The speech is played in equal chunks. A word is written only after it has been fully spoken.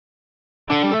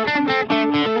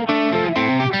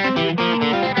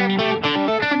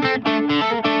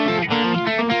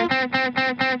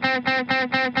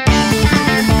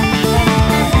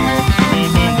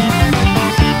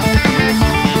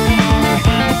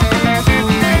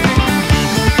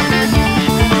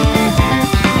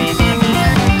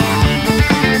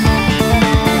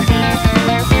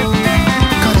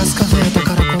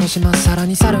さら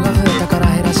に猿が増えたから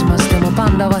減らします。でもパ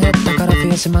ンダは減ったから増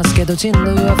やしますけど、人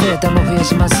類は増えても増や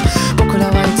します。僕ら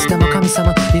はいつでも神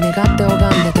様に願って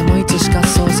拝んでてもいつしか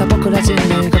そうさ、僕ら人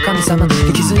類が神様に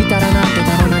気づいたらなって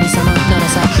たの何様なら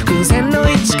さ、偶然の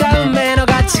一致か運命の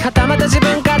ガチ、はたまた自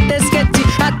分勝手スケッチ、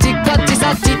あっちこっちそ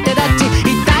っちってどっち、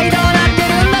一体どうなって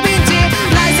るんだピンチ、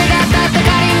来世があったって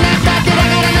仮になったってだ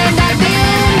からなんだって言う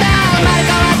んだ、生まれ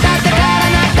変わったってから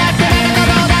なったってだか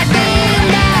らどうだっていいん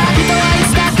だ、人はい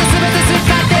つだって全て使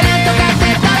ってなんとかっ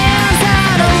て誰アンサ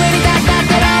ーの上に立ったっ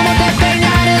てらもてっぺんに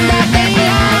あるんだって言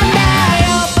うんだ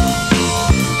よ。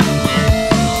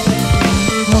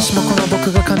もしもこの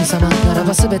僕が神様なら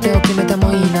ば全てを決めて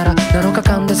もいいなら、7日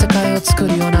間で世界を作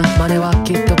るような真似は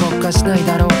きっと僕はしない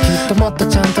だろう。きっともっと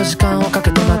ちゃんと時間をか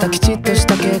けてまたきちっとし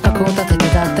た計画を立てて、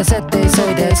だって設定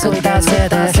急いで急いだせい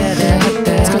で